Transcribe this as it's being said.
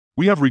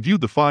We have reviewed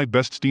the 5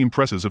 best steam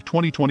presses of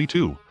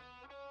 2022.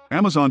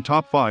 Amazon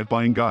Top 5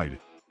 Buying Guide.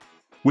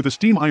 With a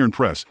steam iron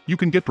press, you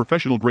can get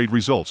professional-grade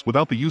results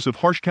without the use of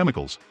harsh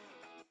chemicals.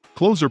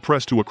 Clothes are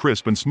pressed to a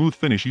crisp and smooth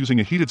finish using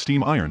a heated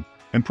steam iron,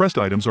 and pressed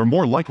items are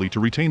more likely to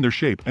retain their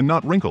shape and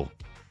not wrinkle.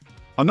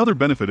 Another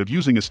benefit of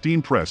using a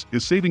steam press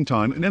is saving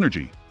time and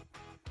energy.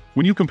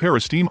 When you compare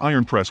a steam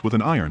iron press with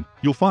an iron,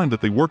 you'll find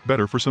that they work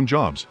better for some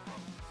jobs.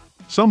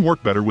 Some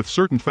work better with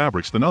certain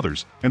fabrics than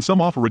others, and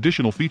some offer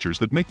additional features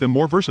that make them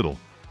more versatile.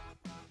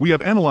 We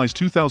have analyzed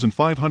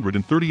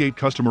 2,538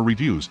 customer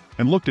reviews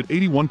and looked at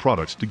 81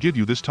 products to give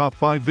you this top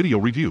 5 video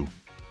review.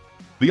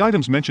 The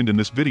items mentioned in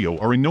this video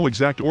are in no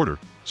exact order,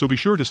 so be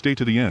sure to stay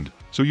to the end,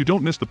 so you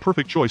don't miss the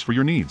perfect choice for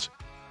your needs.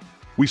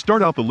 We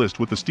start out the list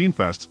with the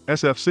Steamfast's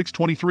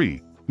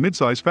SF623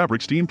 mid-size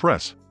fabric steam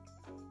press.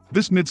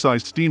 This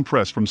mid-sized steam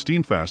press from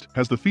Steamfast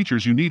has the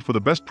features you need for the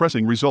best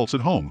pressing results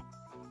at home.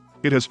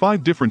 It has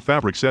 5 different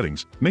fabric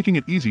settings, making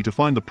it easy to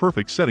find the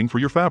perfect setting for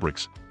your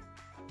fabrics.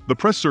 The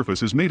press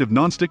surface is made of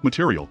non-stick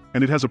material,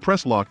 and it has a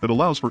press lock that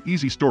allows for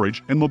easy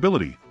storage and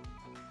mobility.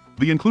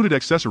 The included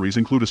accessories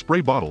include a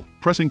spray bottle,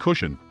 pressing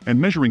cushion, and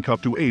measuring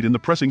cup to aid in the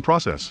pressing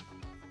process.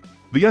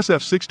 The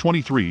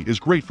SF623 is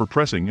great for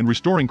pressing and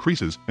restoring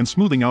creases and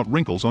smoothing out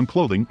wrinkles on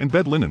clothing and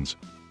bed linens.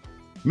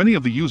 Many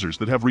of the users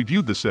that have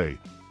reviewed this say,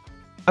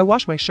 "I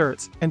wash my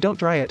shirts and don't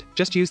dry it,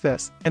 just use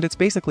this, and it's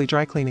basically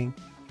dry cleaning.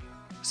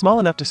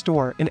 Small enough to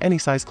store in any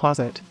size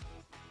closet."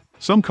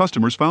 Some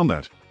customers found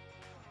that.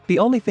 "The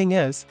only thing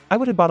is, I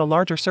would have bought a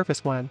larger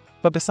surface one,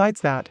 but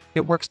besides that,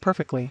 it works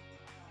perfectly.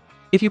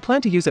 If you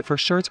plan to use it for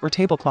shirts or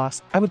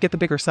tablecloths, I would get the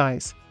bigger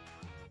size."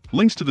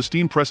 Links to the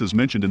steam presses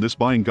mentioned in this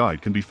buying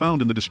guide can be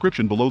found in the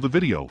description below the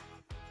video.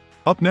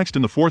 Up next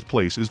in the 4th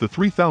place is the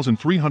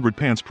 3,300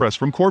 pants press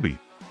from Corby.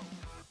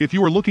 If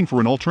you are looking for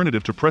an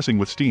alternative to pressing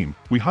with steam,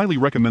 we highly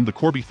recommend the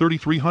Corby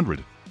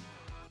 3300.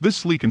 This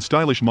sleek and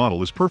stylish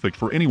model is perfect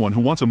for anyone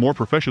who wants a more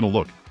professional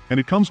look, and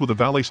it comes with a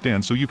valet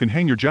stand so you can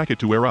hang your jacket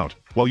to air out,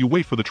 while you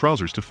wait for the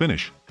trousers to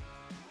finish.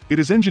 It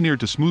is engineered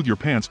to smooth your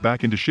pants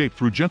back into shape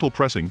through gentle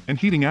pressing and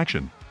heating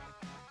action.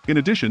 In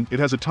addition, it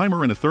has a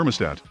timer and a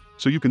thermostat,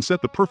 so you can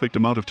set the perfect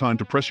amount of time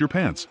to press your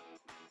pants.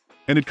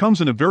 And it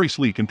comes in a very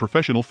sleek and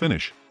professional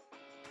finish.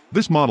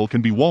 This model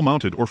can be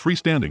wall-mounted or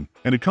freestanding,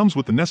 and it comes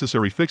with the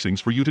necessary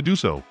fixings for you to do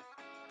so.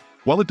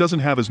 While it doesn't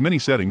have as many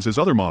settings as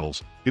other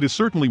models, it is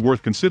certainly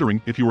worth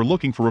considering if you are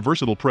looking for a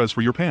versatile press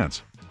for your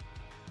pants.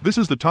 This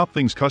is the top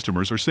things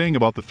customers are saying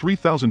about the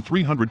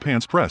 3,300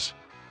 pants press.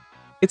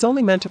 "It's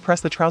only meant to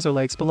press the trouser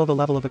legs below the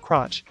level of the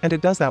crotch, and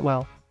it does that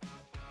well.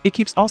 It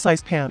keeps all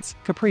size pants,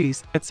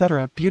 capris,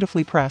 etc.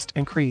 beautifully pressed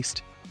and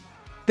creased.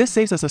 This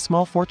saves us a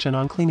small fortune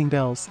on cleaning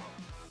bills."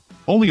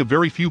 Only a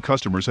very few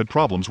customers had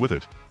problems with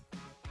it.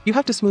 You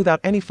have to smooth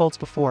out any folds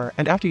before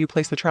and after you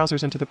place the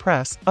trousers into the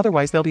press,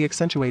 otherwise they'll be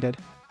accentuated.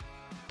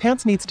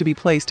 Pants needs to be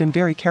placed in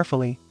very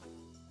carefully.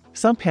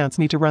 Some pants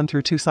need to run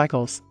through 2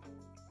 cycles.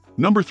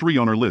 Number 3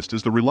 on our list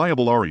is the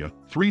reliable Aria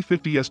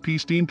 350 SP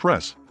steam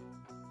press.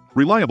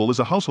 Reliable is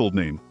a household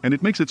name, and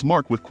it makes its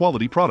mark with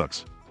quality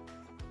products.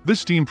 This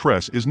steam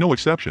press is no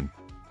exception.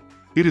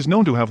 It is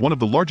known to have one of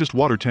the largest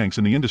water tanks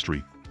in the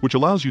industry, which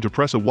allows you to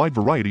press a wide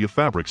variety of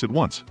fabrics at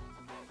once.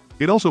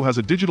 It also has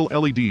a digital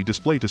LED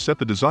display to set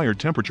the desired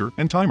temperature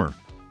and timer.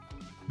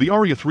 The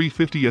Aria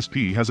 350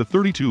 SP has a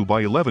 32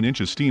 by 11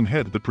 inches steam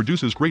head that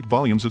produces great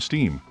volumes of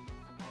steam.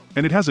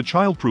 And it has a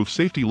child-proof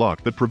safety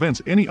lock that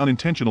prevents any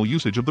unintentional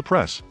usage of the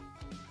press.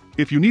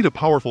 If you need a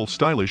powerful,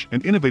 stylish,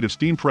 and innovative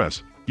steam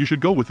press, you should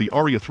go with the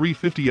Aria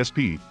 350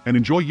 SP and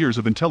enjoy years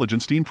of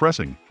intelligent steam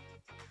pressing.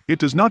 It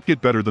does not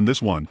get better than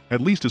this one,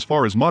 at least as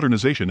far as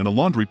modernization in a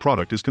laundry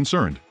product is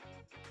concerned.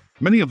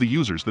 Many of the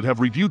users that have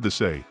reviewed this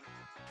say,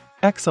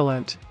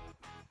 "Excellent.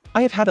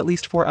 I have had at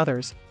least 4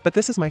 others, but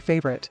this is my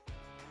favorite.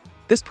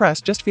 This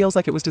press just feels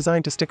like it was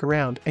designed to stick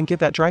around and give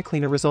that dry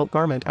cleaner result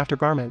garment after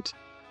garment."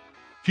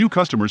 Few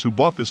customers who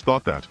bought this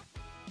thought that.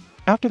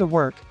 After the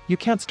work, you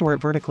can't store it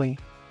vertically.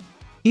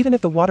 Even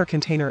if the water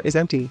container is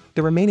empty,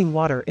 the remaining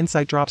water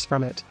inside drops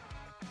from it.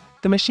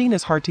 The machine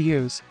is hard to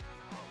use.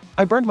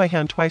 I burned my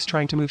hand twice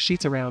trying to move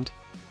sheets around.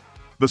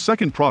 The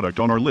second product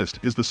on our list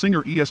is the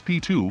Singer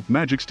ESP2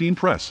 Magic Steam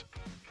Press.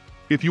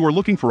 If you are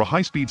looking for a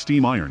high-speed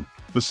steam iron,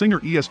 the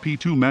Singer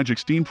ESP2 Magic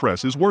Steam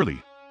Press is worthy.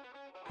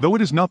 Though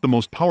it is not the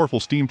most powerful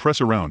steam press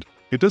around,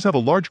 it does have a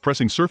large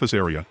pressing surface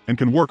area and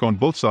can work on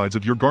both sides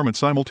of your garment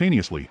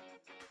simultaneously.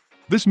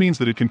 This means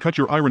that it can cut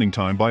your ironing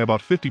time by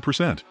about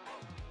 50%.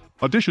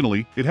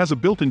 Additionally, it has a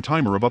built-in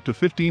timer of up to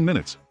 15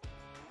 minutes.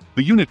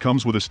 The unit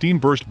comes with a steam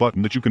burst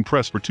button that you can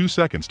press for 2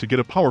 seconds to get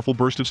a powerful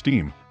burst of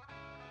steam.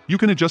 You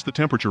can adjust the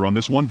temperature on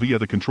this one via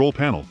the control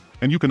panel,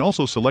 and you can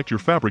also select your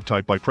fabric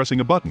type by pressing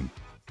a button.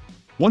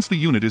 Once the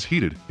unit is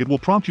heated, it will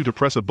prompt you to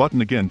press a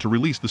button again to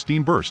release the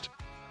steam burst.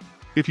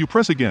 If you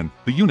press again,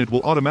 the unit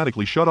will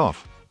automatically shut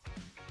off.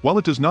 While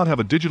it does not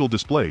have a digital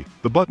display,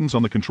 the buttons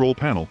on the control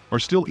panel are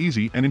still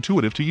easy and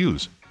intuitive to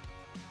use.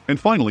 And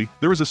finally,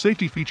 there is a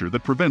safety feature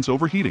that prevents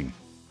overheating.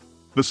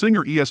 The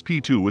Singer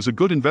ESP2 is a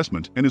good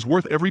investment and is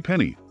worth every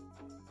penny.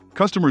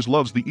 Customers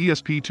loves the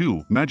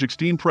ESP2 Magic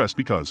Steam Press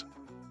because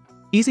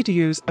easy to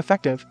use,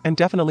 effective, and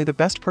definitely the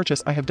best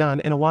purchase I have done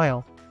in a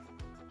while.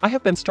 I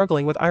have been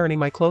struggling with ironing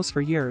my clothes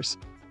for years.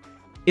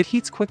 It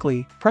heats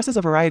quickly, presses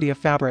a variety of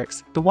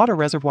fabrics, the water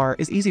reservoir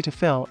is easy to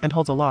fill and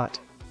holds a lot.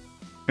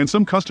 And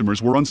some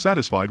customers were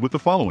unsatisfied with the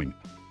following.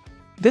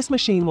 This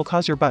machine will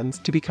cause your buttons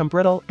to become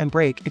brittle and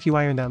break if you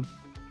iron them.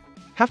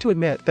 Have to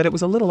admit that it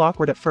was a little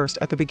awkward at first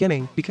at the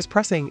beginning because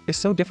pressing is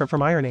so different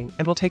from ironing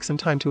and will take some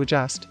time to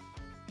adjust.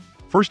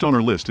 First on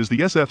our list is the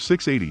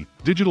SF680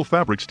 Digital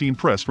Fabric Steam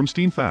Press from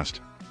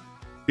Steamfast.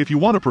 If you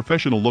want a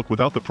professional look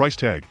without the price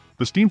tag,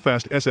 the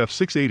Steamfast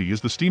SF680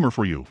 is the steamer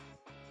for you.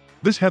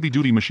 This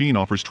heavy-duty machine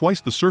offers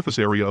twice the surface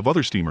area of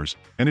other steamers,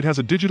 and it has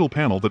a digital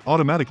panel that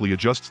automatically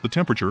adjusts the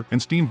temperature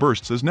and steam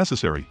bursts as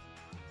necessary.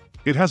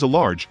 It has a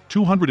large,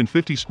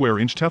 250 square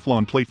inch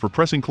Teflon plate for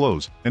pressing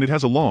clothes, and it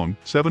has a long,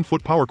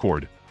 7-foot power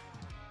cord.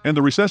 And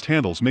the recessed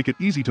handles make it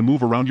easy to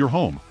move around your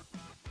home.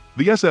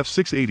 The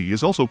SF680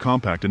 is also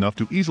compact enough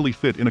to easily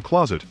fit in a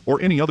closet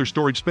or any other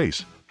storage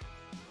space.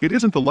 It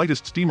isn't the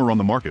lightest steamer on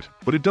the market,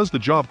 but it does the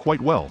job quite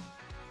well.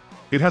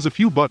 It has a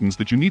few buttons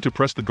that you need to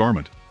press the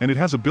garment, and it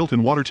has a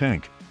built-in water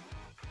tank.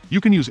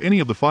 You can use any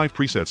of the 5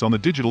 presets on the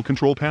digital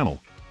control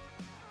panel.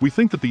 We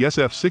think that the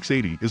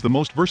SF680 is the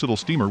most versatile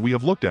steamer we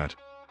have looked at.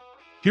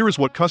 Here is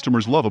what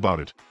customers love about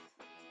it.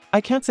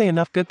 I can't say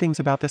enough good things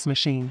about this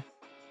machine.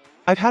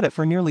 I've had it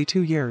for nearly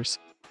 2 years.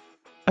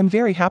 I'm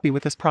very happy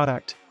with this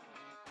product.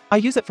 I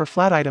use it for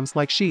flat items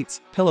like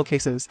sheets,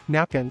 pillowcases,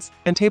 napkins,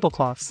 and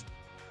tablecloths.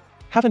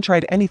 Haven't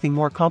tried anything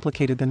more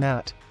complicated than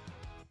that.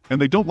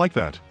 And they don't like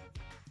that.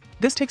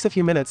 This takes a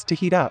few minutes to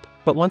heat up,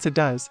 but once it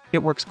does,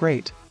 it works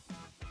great.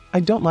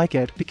 I don't like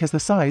it because the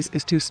size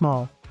is too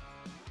small.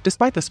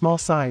 Despite the small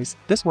size,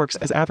 this works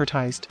as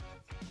advertised.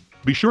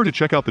 Be sure to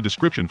check out the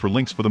description for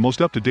links for the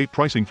most up-to-date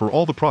pricing for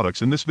all the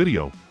products in this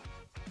video.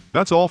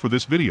 That's all for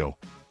this video.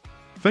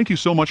 Thank you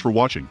so much for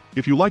watching.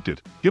 If you liked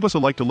it, give us a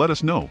like to let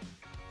us know.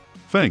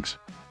 Thanks.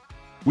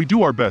 We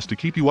do our best to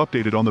keep you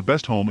updated on the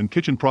best home and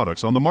kitchen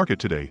products on the market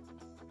today.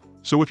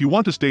 So if you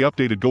want to stay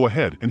updated, go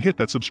ahead and hit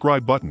that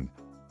subscribe button.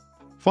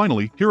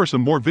 Finally, here are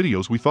some more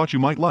videos we thought you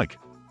might like.